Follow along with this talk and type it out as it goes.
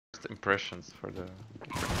first impressions for the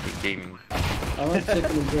gaming. I want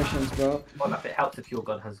second impressions, bro. Well, it helps if your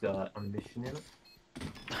gun has ammunition in it.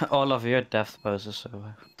 All of your death poses, so.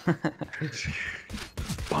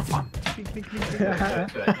 Bam, bam.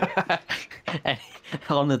 And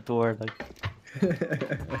on the door, like.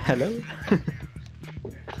 Hello?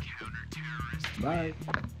 Bye.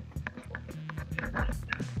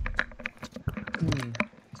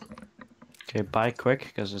 Okay, buy quick,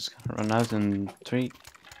 because it's gonna run out in 3.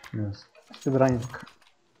 Yes. Wybranie.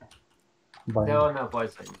 Bye. There are no buy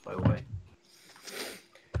things, by the way.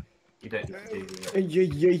 You don't need to do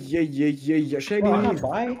the... Yeah. Shaggy. Oh, I can't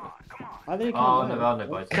buy? How do you Oh, can't no, buy? there are no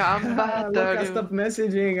buy things. Come back, Look, I stopped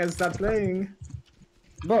messaging and start playing.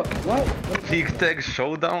 Bro, what? Big Tech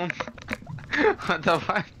Showdown? What the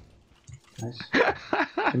fuck? Nice.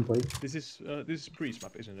 Simple. This is Spree's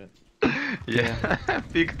map, isn't it? Yeah,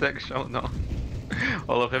 Big Tech Showdown.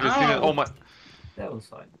 All of have you seen it? Oh my. They're on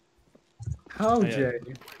site. How, Oh, yeah. Jay?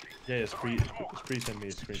 Yeah, Spree sent me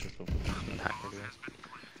a screenshot of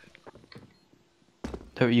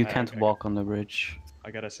So you I- can't I- walk on the bridge.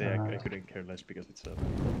 I gotta say, I couldn't care less because it's a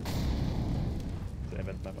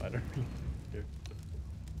event map. I don't really care.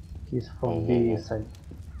 He's from Oh, B oh, oh. side.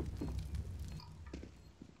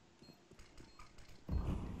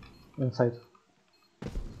 Inside.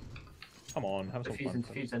 Come on, have some fun.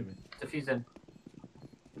 Diffusing. Defuse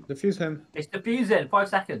him. It's diffusing. 5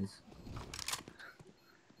 seconds.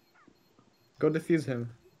 Go defuse him.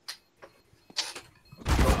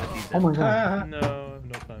 Oh my god. No, I have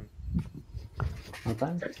no time. No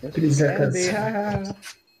time? Yes. 3 seconds. Andy,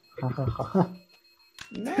 haha.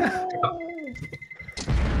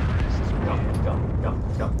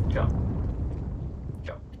 Jump.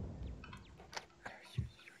 Jump.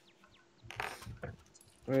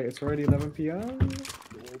 Wait, it's already 11 p.m?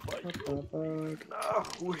 What the fuck?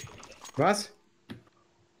 Was?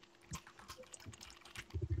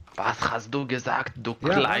 Was hast du gesagt, du Ja,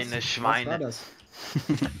 kleine was? Schweine? Was war das?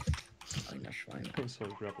 Kleiner Schwein. I'm so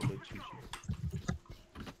grappled at GG.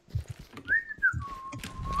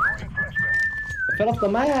 I fell off the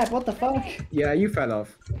map, what the fuck? Yeah, you fell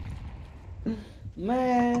off.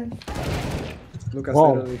 Man. Lucas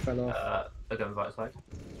Whoa. literally fell off. They're going right side.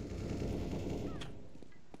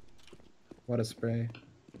 What a spray.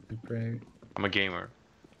 And pray. I'm a gamer.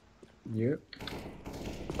 Yep.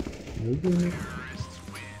 Maybe.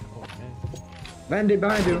 Oh man. Vandy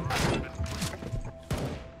behind you.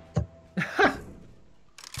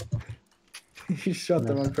 You shot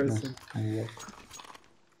the wrong person. Nice.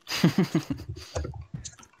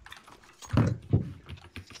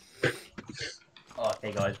 Oh,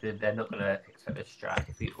 okay, guys, they're not gonna accept this strat.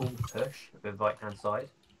 If we all push with right hand side,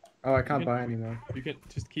 Oh, I can't buy anymore. You can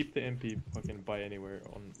just keep the MP fucking buy anywhere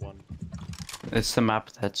on 1. It's the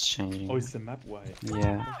map that's changing. Oh, it's the map why.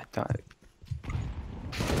 Yeah, I thought. I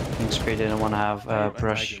think Spree didn't want to have I'm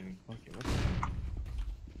brush. lagging. Okay, what?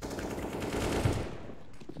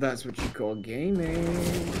 That's what you call gaming.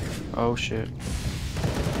 Oh shit.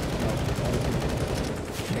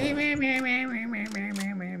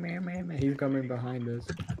 He's coming behind us.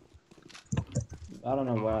 I don't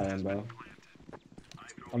know where I am, bro.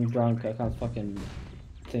 I'm drunk, I can't fucking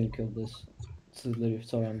think of this. This is literally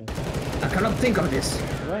so random. I cannot think of this.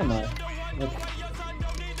 Where am I? Like,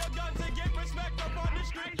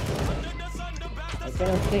 I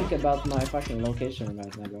cannot think about my fucking location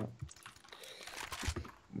right now, bro.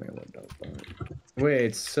 Wait, what the fuck?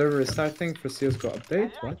 Wait, server is starting for CSGO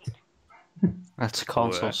update? What? That's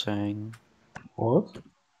console What? saying. What?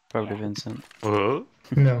 Probably Vincent. Huh?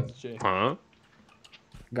 No. Jay. Huh?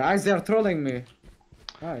 Guys, they are trolling me.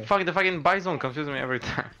 Hi. Fuck, the fucking Bison confuses me every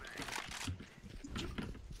time.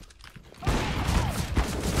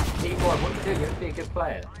 Igor, what are you doing? You have to be a good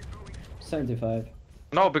player. 75.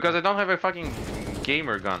 No, because I don't have a fucking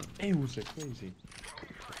gamer gun. Hey, who's it crazy?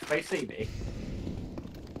 They see me.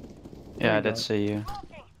 Yeah, that's you.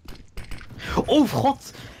 Oh god!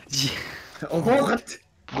 Oh, what?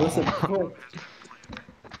 What's it called?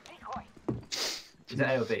 Is it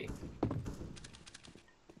A or B?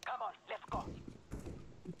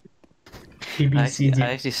 I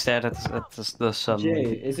actually stared at the sun.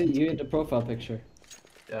 Jay, is it you in the profile picture?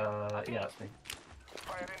 Yeah, that's me.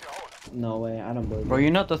 No way, I don't believe Bro, it.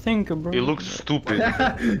 you're not a thinker, bro. You look stupid.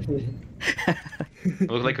 You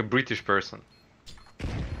look like a British person.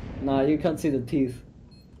 Nah, you can't see the teeth.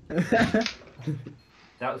 That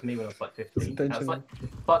was me when I was like 15. Attention. That was like,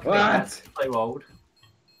 fuck me, What? that's so old.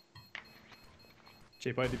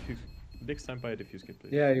 Jay, buy a diffuse. Next time, buy a diffuse kit,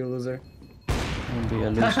 please. Yeah, you loser. Don't be a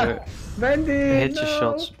loser. Vandy, Hit no! your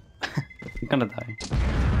shots. You're gonna die.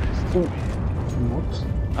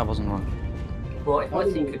 What? I wasn't wrong. Well, if my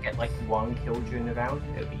team could get like 1 kill during the round,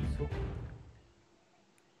 it would be useful.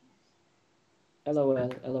 LOL,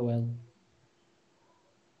 LOL.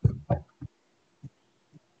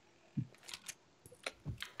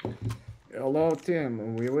 Hello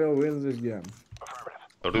team, we will win this game.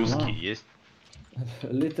 Ruski есть.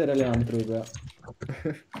 Literally untrue, bro.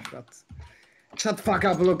 Shut the fuck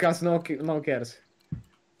up, Lucas, no cares.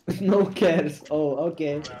 No cares. Oh,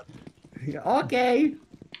 okay. Okay.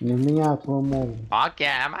 Не в меня, а твою мову. Okay,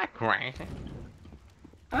 am I crazy?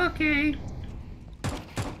 Okay.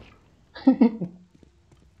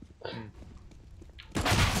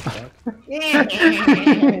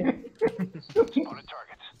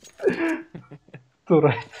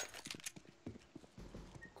 Турет.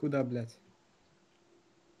 Куда, блядь?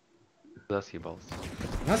 Да, съебался.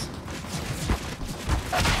 Нас?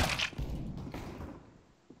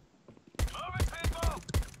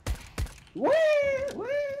 Where?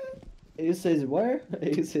 He says where?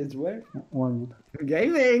 He says where? One.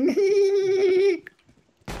 Gaming!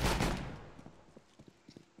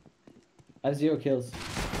 I have 0 kills.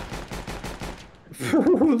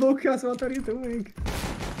 Lucas, what are you doing?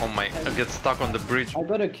 Oh my, I get stuck on the bridge. I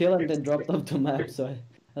got a kill and then dropped off the map, so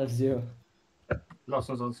I have 0. Last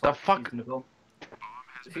one's on The spot. fuck?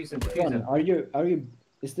 Defuse him, defuse One, him. are you,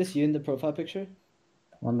 is this you in the profile picture?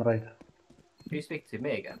 One right. Are you speaking to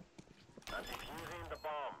me again?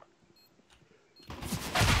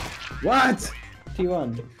 What?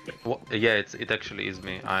 T1. Yeah, it actually is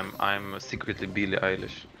me. I'm secretly Billie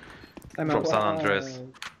Eilish I'm from out. San Andreas.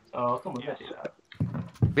 Oh, come on, don't do that.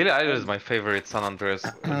 Billie Eilish is my favorite San Andreas,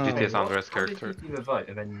 GTA San Andreas What did character. you vote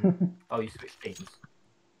and then... Oh, you switched teams.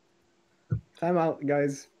 I'm out,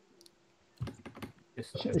 guys.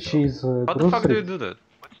 She's How the fuck do you grocery. do that?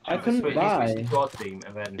 I couldn't You buy. switched to your team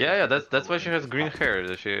and then... Yeah, that's why she has green hair.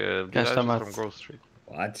 She Billie Yes, Eilish I'm is out. from Grove Street.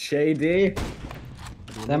 What, shady?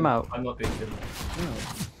 Them out. I'm not doing them.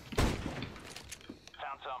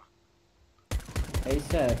 Hey,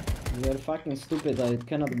 Seth, you're fucking stupid. I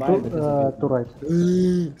cannot buy because of Two right.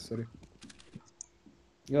 Sorry.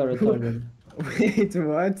 You're retarded. Wait,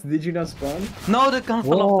 what? Did you not spawn? No, the gun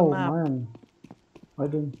fell off Whoa, the map. man. Why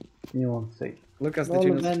didn't anyone say? Lucas, did Lol,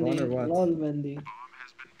 you not spawn Mendy. or what? Lol, Mendy.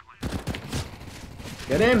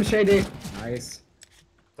 Get him, shady! Nice.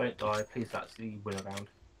 Don't die, please, that's the win round.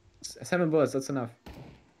 7 bullets, that's enough.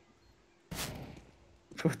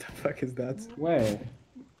 What the fuck is that? Where?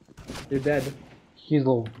 You're dead. He's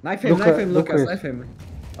low. Knife him, Luca- knife him, Lucas, Luca is- knife him.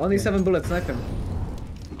 Only 7 bullets, knife him.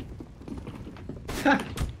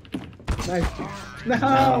 Knife.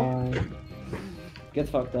 No! Get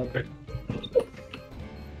fucked up.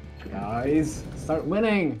 Guys, start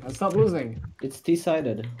winning and stop losing. It's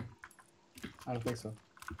T-sided. I don't think so.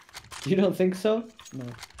 You don't think so? No.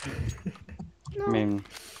 I mean,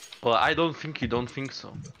 Well, I don't think you don't think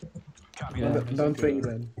so. Yeah. Don't think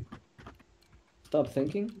then. Stop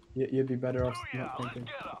thinking. You'd be better off not thinking.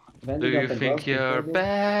 Vendy Do got you the think gloves you're before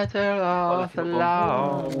better off Oh,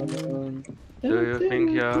 alone? Do you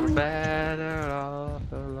think you're better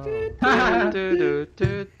off alone?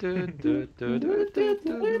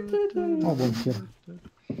 Oh, one here.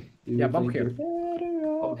 You Yeah, bump think here. you're better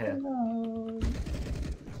Bump off here. alone.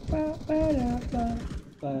 Ba-ba-da-ba,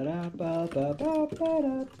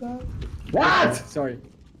 What? Sorry.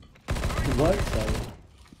 What? Sorry.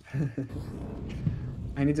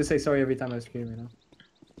 I need to say sorry every time I scream, you know?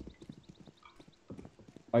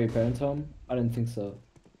 Are your parents home? I don't think so.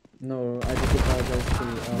 No, I just apologize to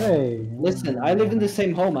Hey. Listen, I live in the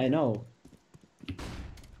same home, I know.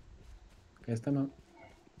 guys, time out.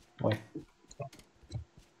 Why?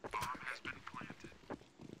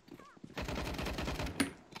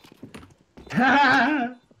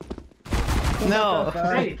 no.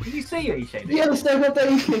 Hey, did you see you, Shady? Yes, I got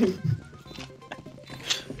anything.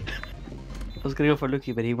 I was gonna go for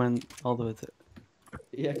Lucky, but he went all the way to.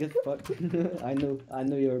 Yeah, get fucked. I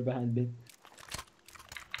knew you were behind me.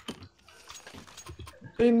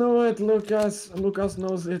 They know it, Lucas. Lucas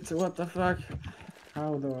knows it. What the fuck?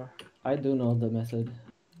 How the... I do know the method.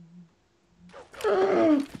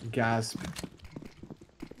 Gasp.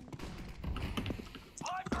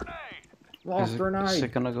 Is Lost it, grenade. is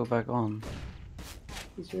it gonna go back on?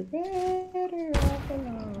 Is you're better off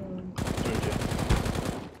alone.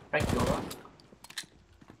 Thank you, alright.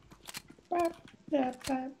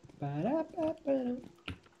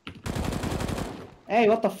 Hey,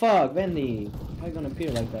 what the fuck, Vendy? How you gonna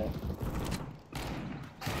appear like that?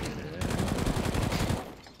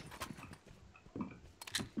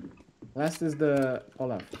 Last is the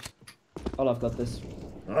Olaf. Olaf got this.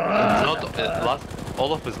 It's not last.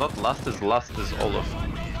 Olaf is not last. Is Olaf.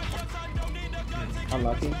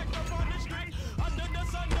 Unlucky.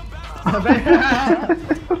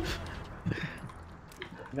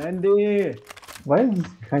 Mandy! Why is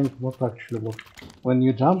this mechanic not actually work? When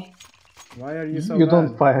you jump, Why are you so you bad?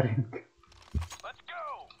 don't firing.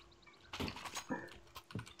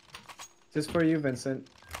 Just for you, Vincent.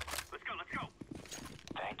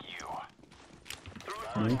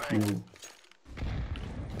 Thank you.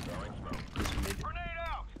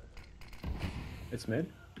 It's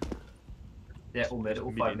mid. Yeah, all mid,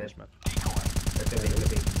 all Mid 5 in mid. this map. It's gonna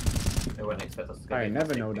be. They won't expect us to go. I in,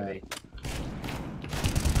 never it's know gonna that.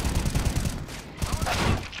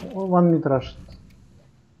 be. Oh, 1 mid rush.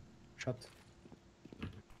 Shut.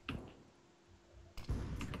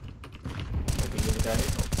 Maybe you're gonna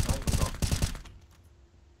go. Oh, not.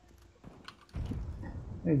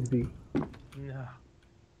 It's B. Nah.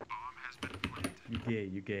 You gay,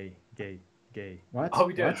 you gay, gay, gay. What? Oh,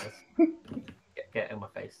 we doing What? this? Get in my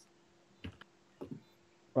face.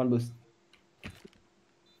 Run boost.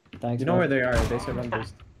 Thanks. You know where bro. they are. They said run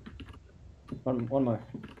boost. One more.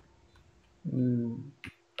 Mm.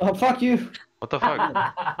 Oh fuck you! What the fuck?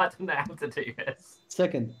 I don't know how to do this.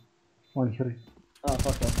 Second. 1 here. Oh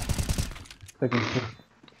fuck that. Second here.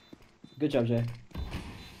 Good job, Jay.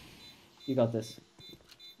 You got this.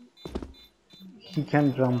 He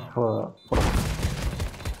can jump for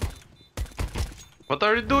What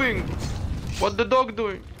are you doing? What the dog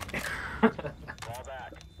doing?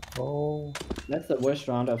 oh, That's the worst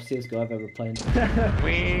round of CSGO I've ever played.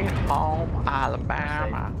 We home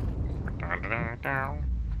Alabama.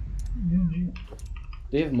 GG.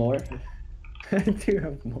 Do you have more? Do you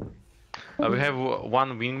have more? We have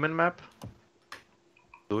one wingman map.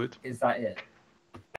 Do it. Is that it?